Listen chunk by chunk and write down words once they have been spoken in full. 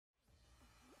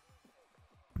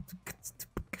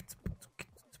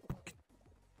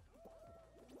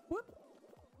Whoop.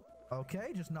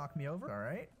 Okay, just knock me over. All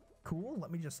right, cool.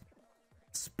 Let me just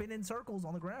spin in circles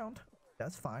on the ground.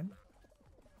 That's fine.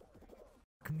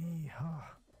 Fuck me.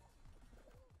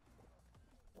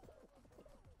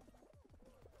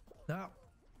 No.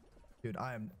 Dude,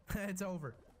 I am... It's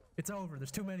over. It's over.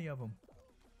 There's too many of them.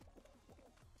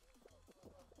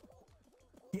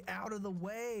 Get out of the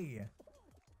way.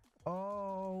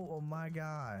 Oh my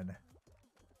God.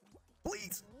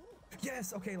 Please.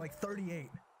 Yes. Okay, like 38.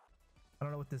 I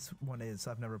don't know what this one is.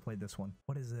 I've never played this one.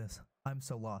 What is this? I'm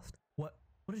so lost. What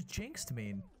does jinxed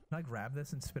mean? Can I grab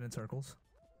this and spin in circles?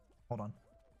 Hold on.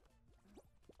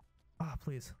 Ah,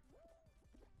 please.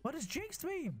 What does jinxed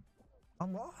mean?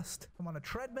 I'm lost. I'm on a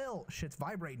treadmill. Shit's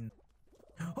vibrating.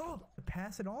 Oh,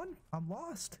 pass it on? I'm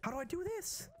lost. How do I do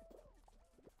this?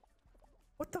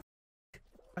 What the f?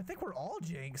 I think we're all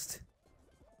jinxed.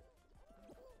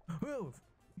 Move.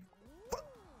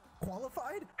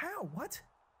 Qualified? How? What?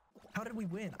 How did we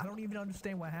win? I don't even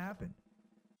understand what happened.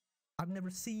 I've never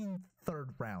seen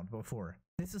third round before.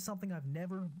 This is something I've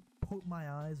never put my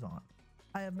eyes on.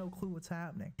 I have no clue what's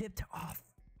happening. Tipped off.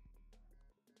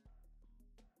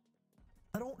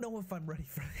 I don't know if I'm ready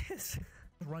for this.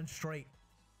 Run straight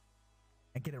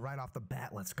and get it right off the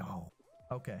bat. Let's go.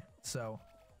 Okay, so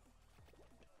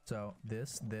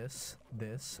this,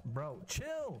 bro,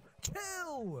 chill.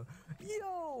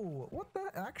 Yo, what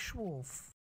the actual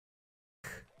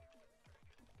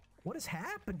what is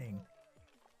happening?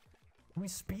 Are we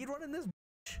speed running this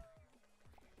bitch?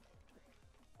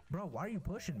 Bro, why are you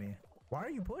pushing me? Why are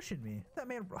you pushing me? That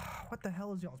man, what the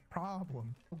hell is y'all's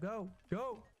problem? Go.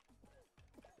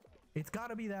 It's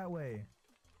gotta be that way.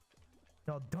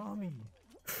 Y'all dummy.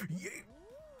 Yeah.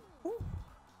 Woo.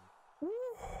 Woo.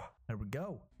 There we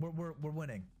go. We're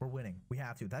winning. We're winning. We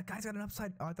have to. That guy's got an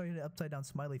upside. Oh, I thought he had an upside down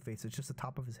smiley face. It's just the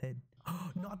top of his head.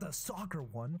 Not the soccer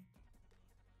one.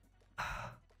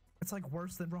 It's like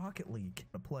worse than Rocket League.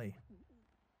 To play.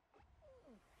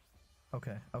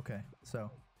 Okay.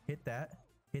 So hit that.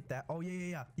 Oh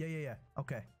yeah.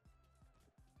 Okay.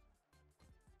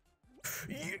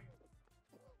 Yeah.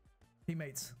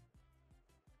 Teammates.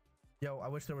 Yo, I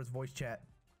wish there was voice chat.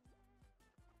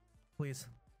 Please.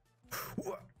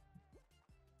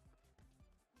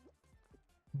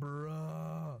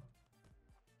 Bruh.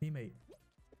 Teammate.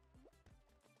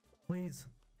 Please.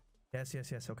 Yes.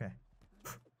 Okay.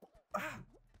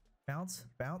 Bounce.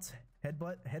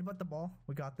 Headbutt the ball.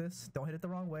 We got this. Don't hit it the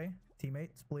wrong way.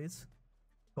 Teammates, please.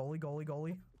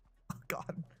 Goalie. Oh,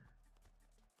 God.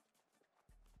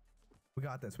 We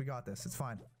got this. It's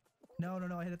fine. No,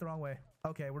 I hit it the wrong way.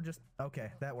 Okay,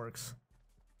 okay, that works.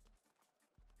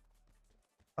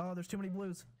 Oh, there's too many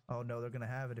blues. Oh no, they're gonna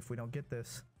have it if we don't get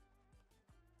this.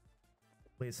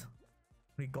 Please.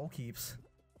 We need goal keeps.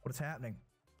 What is happening?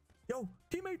 Yo,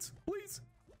 teammates, please.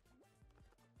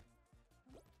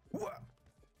 What?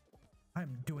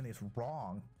 I'm doing this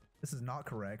wrong. This is not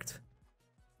correct.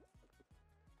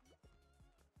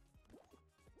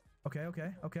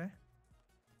 Okay.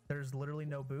 There's literally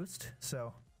no boost,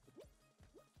 so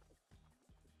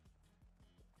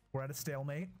we're at a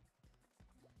stalemate.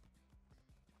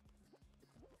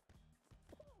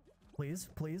 Please.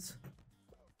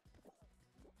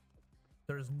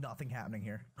 There's nothing happening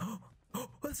here. Oh,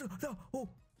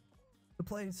 the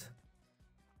plays.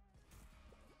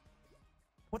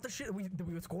 What the shit? Did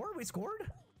we score? We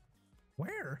scored?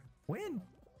 Where? When?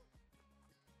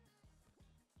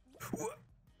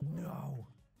 No.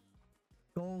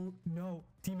 Goal. No.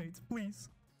 Teammates, please.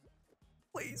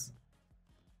 We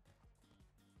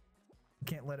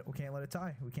can't let it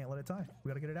tie. We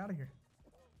gotta get it out of here.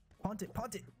 Punt it.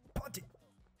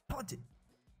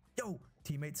 Yo,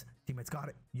 teammates got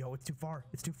it. Yo, it's too far.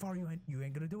 You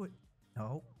ain't gonna do it.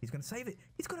 No, he's gonna save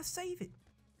it.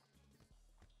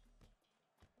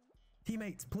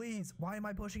 Teammates, please. Why am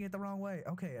I pushing it the wrong way?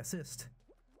 Okay, assist.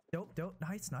 Dope.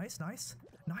 Nice.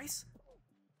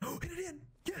 Oh, hit it in.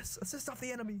 Yes, assist off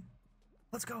the enemy.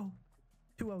 Let's go.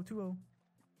 2-0.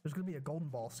 There's gonna be a golden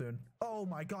ball soon. Oh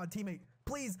my God, teammate,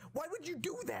 please. Why would you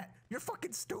do that? You're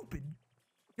fucking stupid.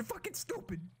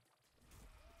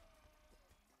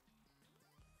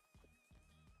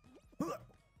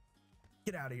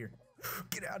 Get out of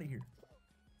here.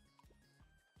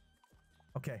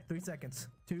 Okay, 3 seconds.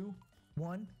 2,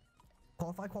 1.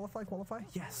 Qualify.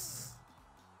 Yes.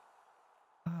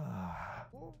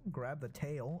 Grab the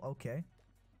tail. Okay.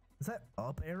 Is that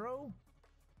up arrow?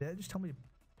 Did that just tell me to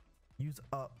use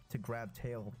up to grab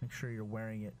tail? Make sure you're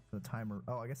wearing it for the timer.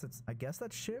 Oh, I guess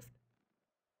that's shift.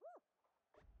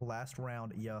 Last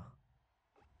round, yeah.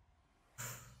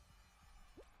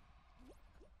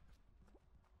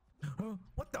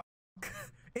 What the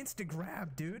Insta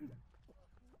grab, dude.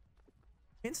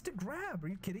 Insta grab, are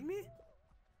you kidding me?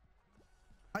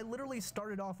 I literally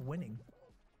started off winning.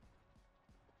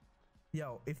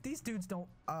 Yo, if these dudes don't,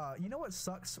 you know what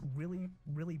sucks really,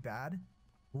 really bad?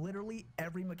 Literally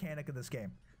every mechanic of this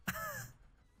game.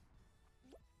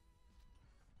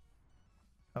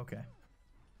 Okay.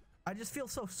 I just feel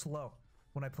so slow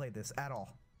when I play this at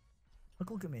all.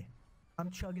 Look at me. I'm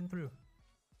chugging through.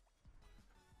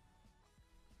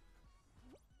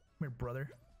 Come here, brother.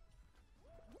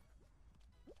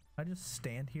 I just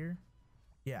stand here?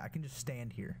 Yeah, I can just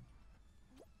stand here.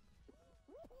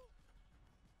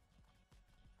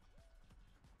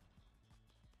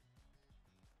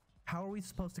 How are we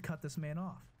supposed to cut this man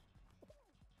off?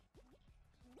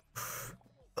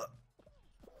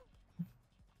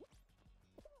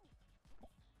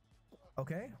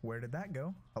 Okay, where did that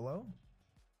go? Hello?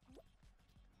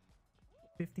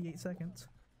 58 seconds.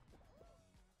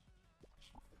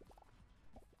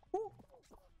 Woo.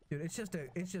 Dude, it's just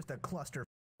a cluster of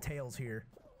tails here.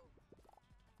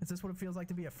 Is this what it feels like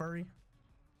to be a furry? I'm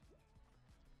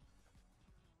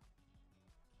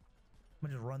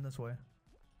gonna just run this way.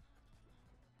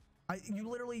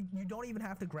 You don't even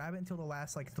have to grab it until the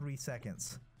last like 3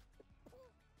 seconds.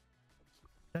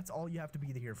 That's all you have to be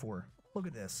here for. Look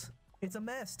at this. It's a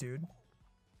mess, dude.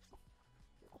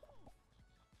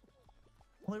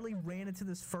 Literally ran into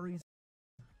this furry's.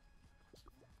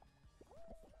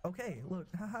 Okay, look.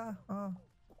 Haha.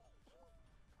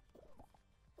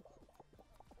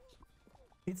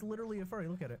 It's literally a furry.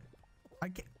 Look at it. I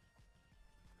can't.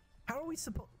 How are we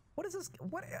supposed? What is this?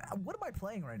 What am I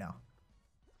playing right now?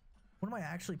 What am I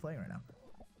actually playing right now?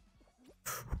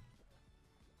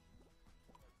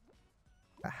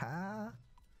 Aha.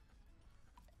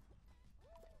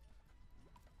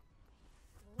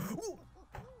 Ooh.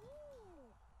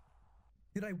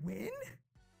 Did I win?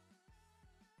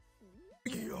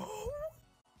 Yo!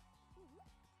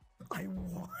 I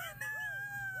won!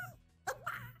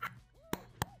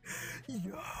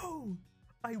 Yo!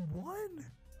 I won!